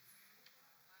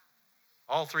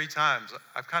 All 3 times,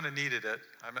 I've kind of needed it.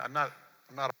 I'm not,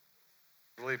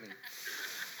 believe me.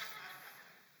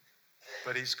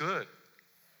 But he's good.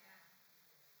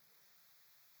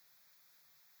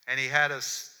 And he had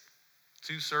us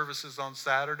 2 services on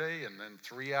Saturday, and then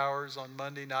 3 hours on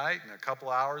Monday night, and a couple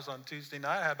hours on Tuesday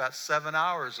night. I had about 7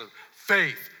 hours of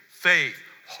faith,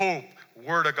 hope,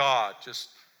 word of God, just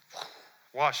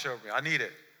wash over me. I need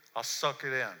it. I'll suck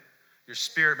it in. Your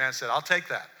spirit man said, I'll take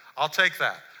that. I'll take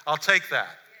that. I'll take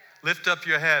that. Lift up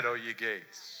your head, O ye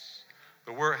gates.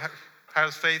 The word, how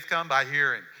does faith come? By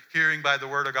hearing. Hearing by the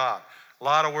word of God. A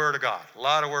lot of word of God. A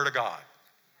lot of word of God.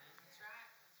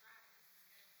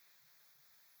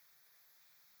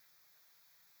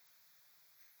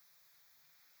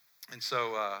 And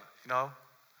so,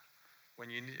 when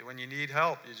you need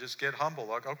help, you just get humble.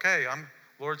 Like, okay,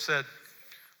 Lord said,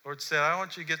 I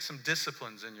want you to get some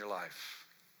disciplines in your life.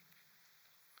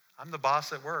 I'm the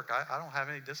boss at work. I don't have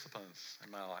any disciplines in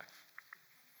my life.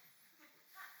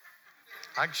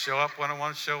 I can show up when I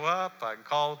want to show up. I can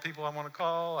call the people I want to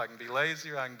call. I can be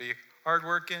lazy or I can be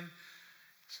hardworking.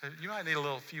 So you might need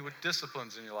a few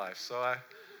disciplines in your life. So I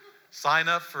sign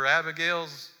up for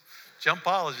Abigail's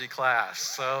jumpology class.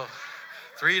 So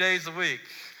 3 days a week,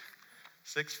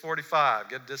 6:45,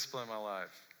 get discipline in my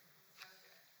life.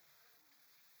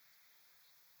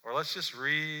 Or let's just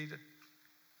read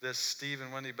this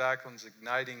Stephen Wendy Backlund's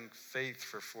Igniting Faith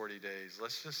for 40 days.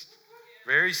 Let's just,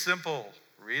 very simple,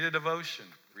 read a devotion,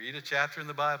 read a chapter in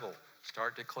the Bible,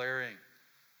 start declaring.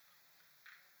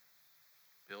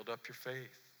 Build up your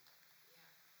faith.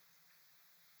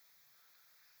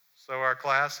 So our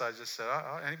class, I just said,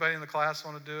 anybody in the class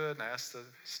want to do it? And I asked the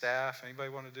staff, anybody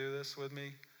want to do this with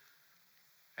me?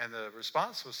 And the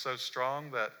response was so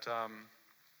strong that,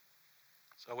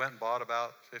 so I went and bought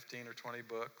about 15 or 20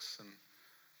 books and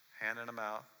handing them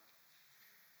out.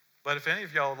 But if any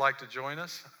of y'all would like to join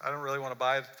us, I don't really want to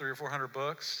buy 300 or 400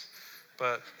 books,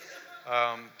 but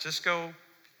just go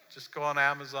on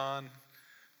Amazon.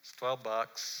 It's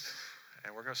 $12,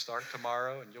 and we're going to start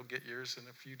tomorrow, and you'll get yours in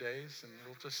a few days, and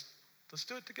let's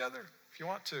do it together if you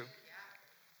want to.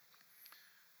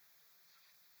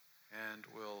 And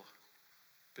we'll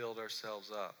build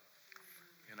ourselves up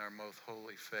in our most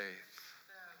holy faith.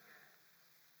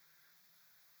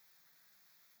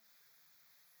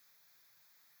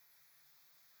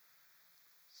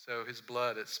 So his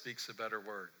blood, it speaks a better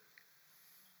word.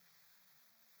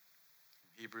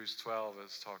 Hebrews 12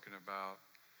 is talking about,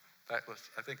 in fact,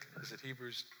 I think, is it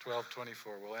Hebrews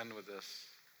 12:24? We'll end with this.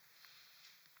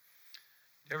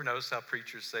 You ever notice how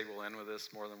preachers say we'll end with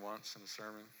this more than once in a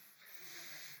sermon?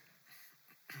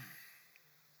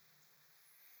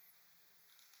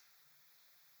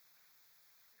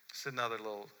 It's another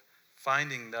little,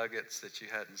 finding nuggets that you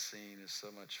hadn't seen is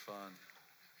so much fun.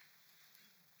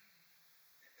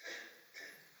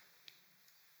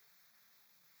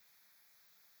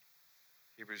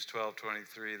 Hebrews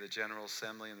 12:23, the general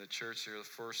assembly and the church are the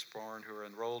firstborn who are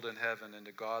enrolled in heaven, and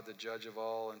to God the judge of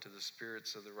all, and to the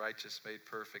spirits of the righteous made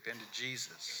perfect, and to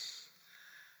Jesus,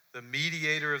 the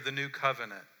mediator of the new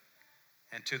covenant,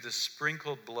 and to the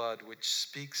sprinkled blood which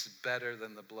speaks better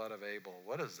than the blood of Abel.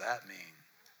 What does that mean?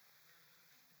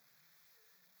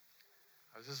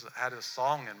 I just had a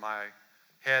song in my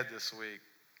head this week.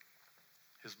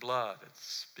 His blood, it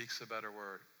speaks a better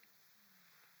word.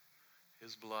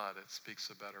 His blood, it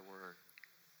speaks a better word.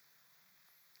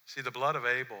 See, the blood of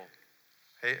Abel,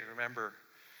 remember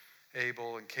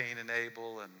Abel and Cain and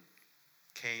Abel, and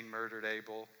Cain murdered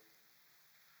Abel.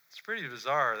 It's pretty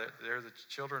bizarre that they're the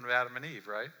children of Adam and Eve,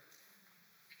 right?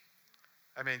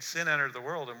 I mean, sin entered the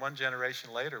world, and one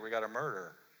generation later, we got a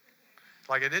murder.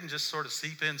 Like it didn't just sort of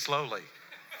seep in slowly.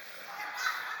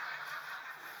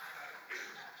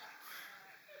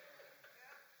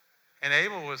 And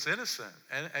Abel was innocent.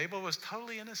 And Abel was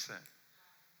totally innocent.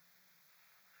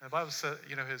 And the Bible said,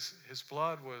 his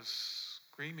blood was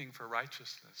screaming for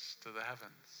righteousness to the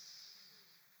heavens.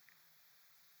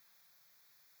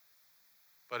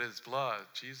 But his blood,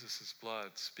 Jesus'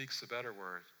 blood, speaks a better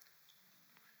word.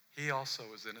 He also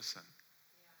was innocent.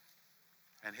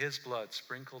 And his blood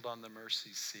sprinkled on the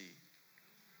mercy seat.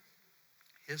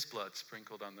 His blood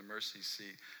sprinkled on the mercy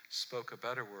seat spoke a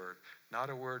better word,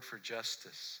 not a word for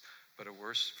justice, but a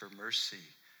word for mercy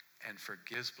and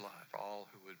forgives blood for all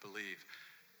who would believe.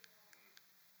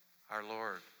 Our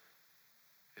Lord,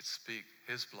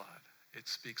 his blood, it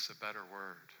speaks a better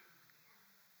word.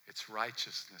 It's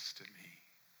righteousness to me.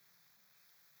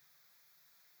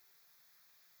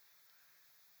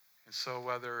 And so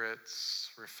whether it's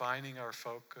refining our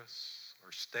focus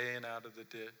or staying out of the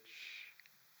ditch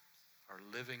or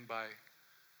living by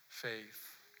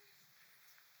faith,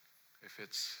 if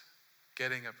it's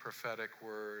getting a prophetic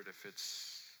word, if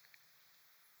it's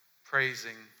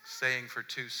praising, staying for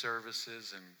 2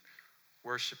 services and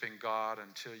worshiping God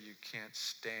until you can't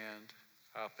stand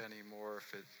up anymore,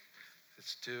 if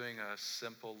it's doing a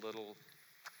simple little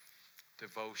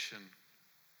devotion,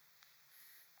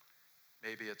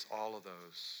 maybe it's all of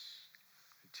those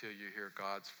until you hear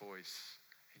God's voice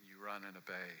and you run and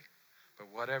obey. But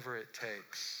whatever it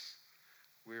takes,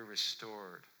 we're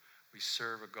restored. We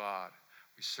serve a God.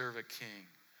 We serve a King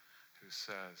who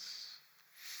says,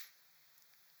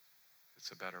 it's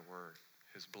a better word.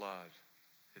 His blood,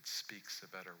 it speaks a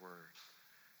better word.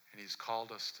 And he's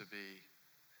called us to be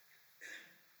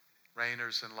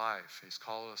reigners in life. He's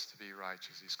called us to be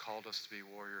righteous. He's called us to be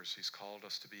warriors. He's called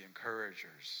us to be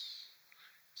encouragers.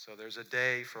 So there's a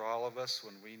day for all of us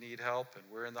when we need help and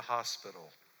we're in the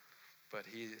hospital. But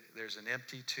there's an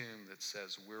empty tomb that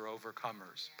says we're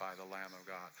overcomers by the Lamb of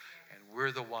God. And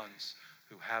we're the ones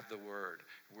who have the word.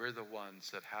 We're the ones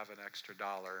that have an extra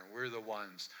dollar. And we're the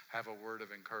ones have a word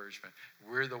of encouragement.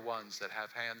 We're the ones that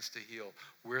have hands to heal.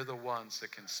 We're the ones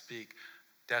that can speak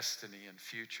destiny and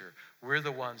future. We're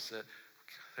the ones that,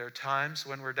 there are times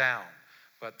when we're down,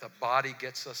 but the body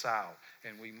gets us out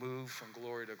and we move from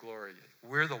glory to glory.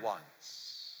 We're the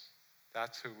ones.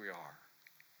 That's who we are.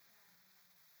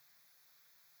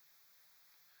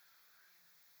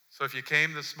 So if you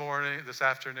came this morning, this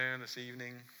afternoon, this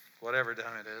evening, whatever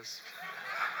time it is,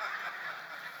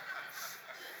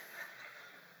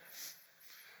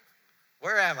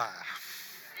 where am I?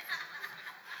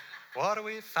 What are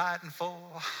we fighting for?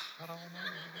 I don't know.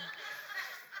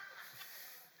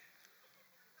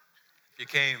 If you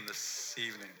came this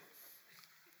evening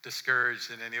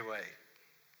discouraged in any way,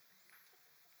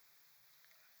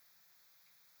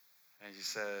 and you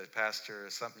said, Pastor,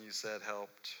 something you said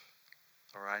helped,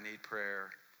 or I need prayer,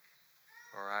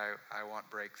 or I want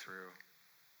breakthrough,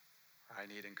 or I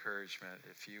need encouragement,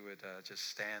 if you would just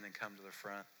stand and come to the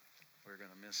front, we're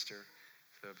going to minister.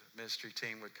 If the ministry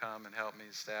team would come and help me,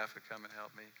 the staff would come and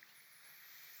help me.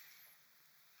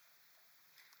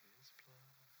 His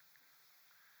blood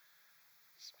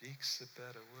speaks a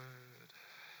better word.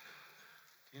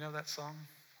 Do you know that song?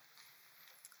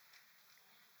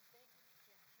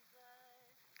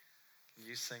 Can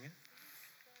you sing it?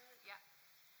 Yeah.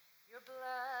 Your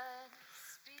blood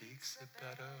Speaks a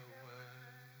better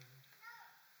word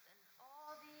than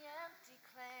all the empty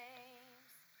claims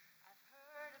I've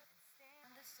heard of stand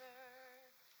on this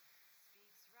earth.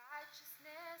 Speaks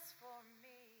righteousness for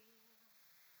me and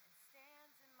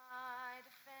stands in my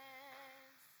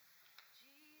defense.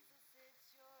 Jesus, it's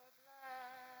your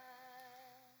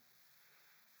blood.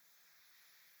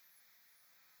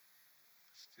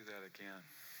 Let's do that again.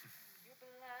 Your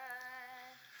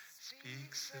blood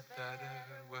Speaks a better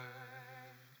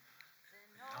word than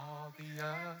all the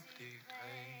empty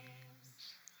claims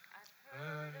I've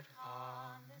heard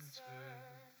upon this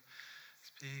earth.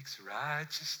 Speaks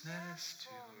righteousness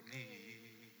to me,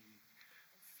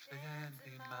 stand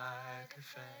in my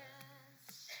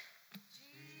defense.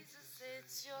 Jesus,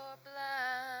 it's your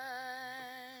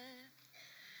blood.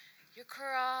 Your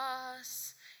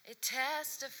cross, it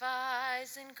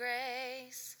testifies in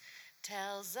grace,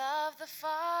 tells of the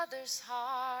Father's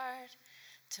heart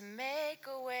to make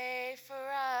a way for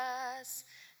us.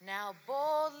 Now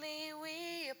boldly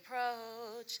we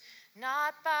approach,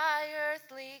 not by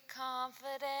earthly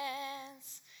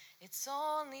confidence. It's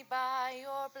only by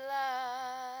your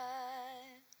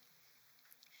blood.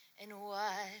 And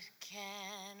what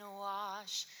can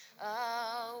wash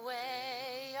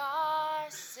away our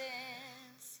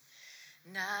sins?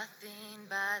 Nothing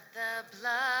but the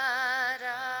blood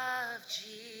of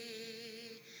Jesus.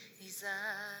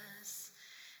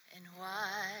 And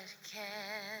what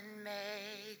can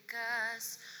make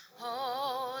us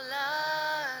whole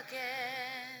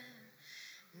again?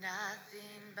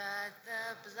 Nothing but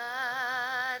the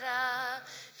blood of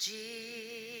Jesus.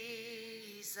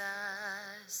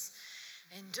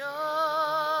 And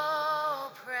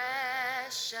oh,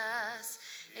 precious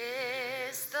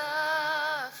is the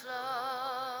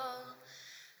flow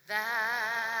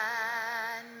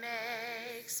that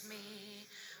makes me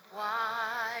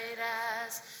white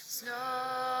as snow.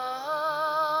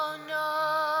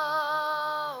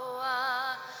 No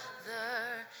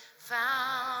other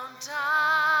fount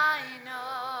I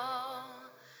know,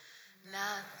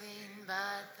 nothing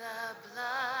but the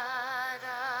blood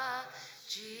of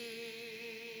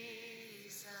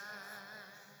Jesus.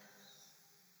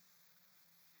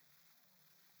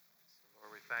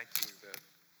 Lord, we thank you that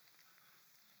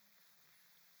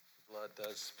the blood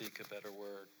does speak a better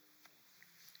word,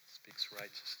 speaks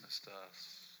righteousness to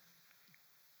us.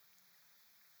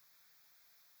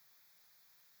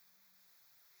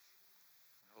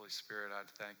 Holy Spirit, I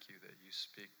thank you that you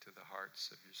speak to the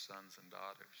hearts of your sons and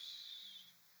daughters.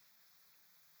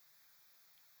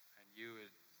 And you would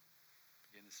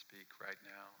begin to speak right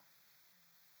now.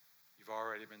 You've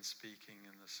already been speaking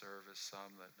in the service,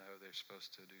 some that know they're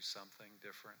supposed to do something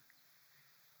different.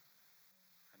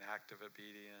 An act of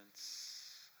obedience,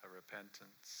 a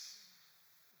repentance.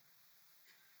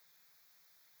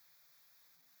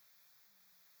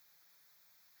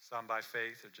 Some by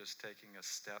faith are just taking a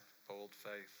step, bold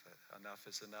faith, that enough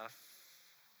is enough.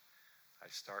 I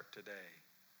start today.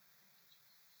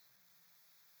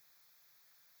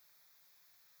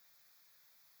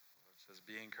 It says,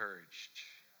 be encouraged.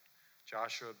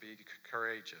 Joshua, be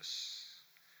courageous.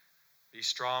 Be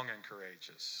strong and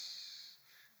courageous.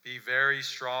 Be very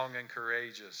strong and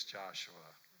courageous,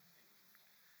 Joshua.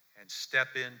 and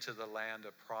step into the land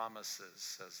of promises,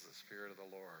 says the Spirit of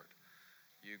the Lord.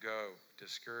 You go,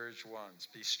 discouraged ones,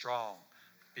 be strong,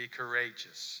 be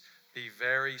courageous, be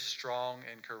very strong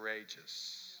and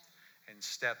courageous, and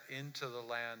step into the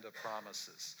land of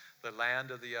promises, the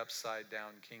land of the upside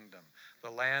down kingdom, the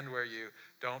land where you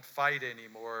don't fight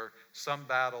anymore. Some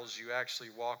battles you actually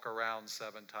walk around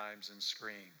 7 times and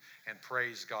scream and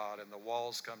praise God, and the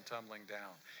walls come tumbling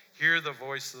down. Hear the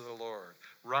voice of the Lord.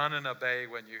 Run and obey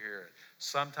when you hear it.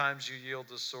 Sometimes you yield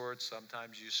the sword,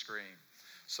 sometimes you scream.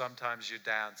 Sometimes you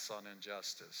dance on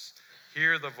injustice.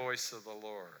 Hear the voice of the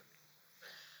Lord.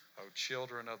 O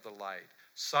children of the light,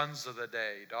 sons of the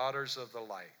day, daughters of the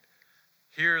light,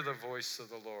 hear the voice of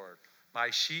the Lord. My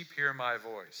sheep hear my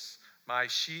voice. My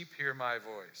sheep hear my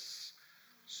voice.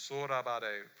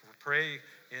 Sorabare, pray,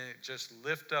 just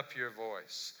lift up your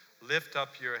voice. Lift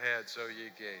up your heads, O ye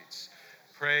gates.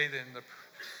 Pray the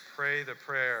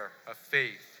prayer of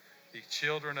faith, the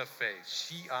children of faith.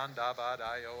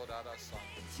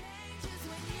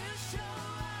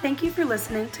 Thank you for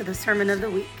listening to the Sermon of the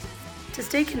Week. To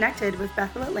stay connected with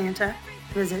Bethel Atlanta,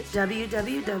 visit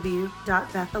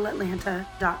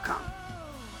www.bethelatlanta.com.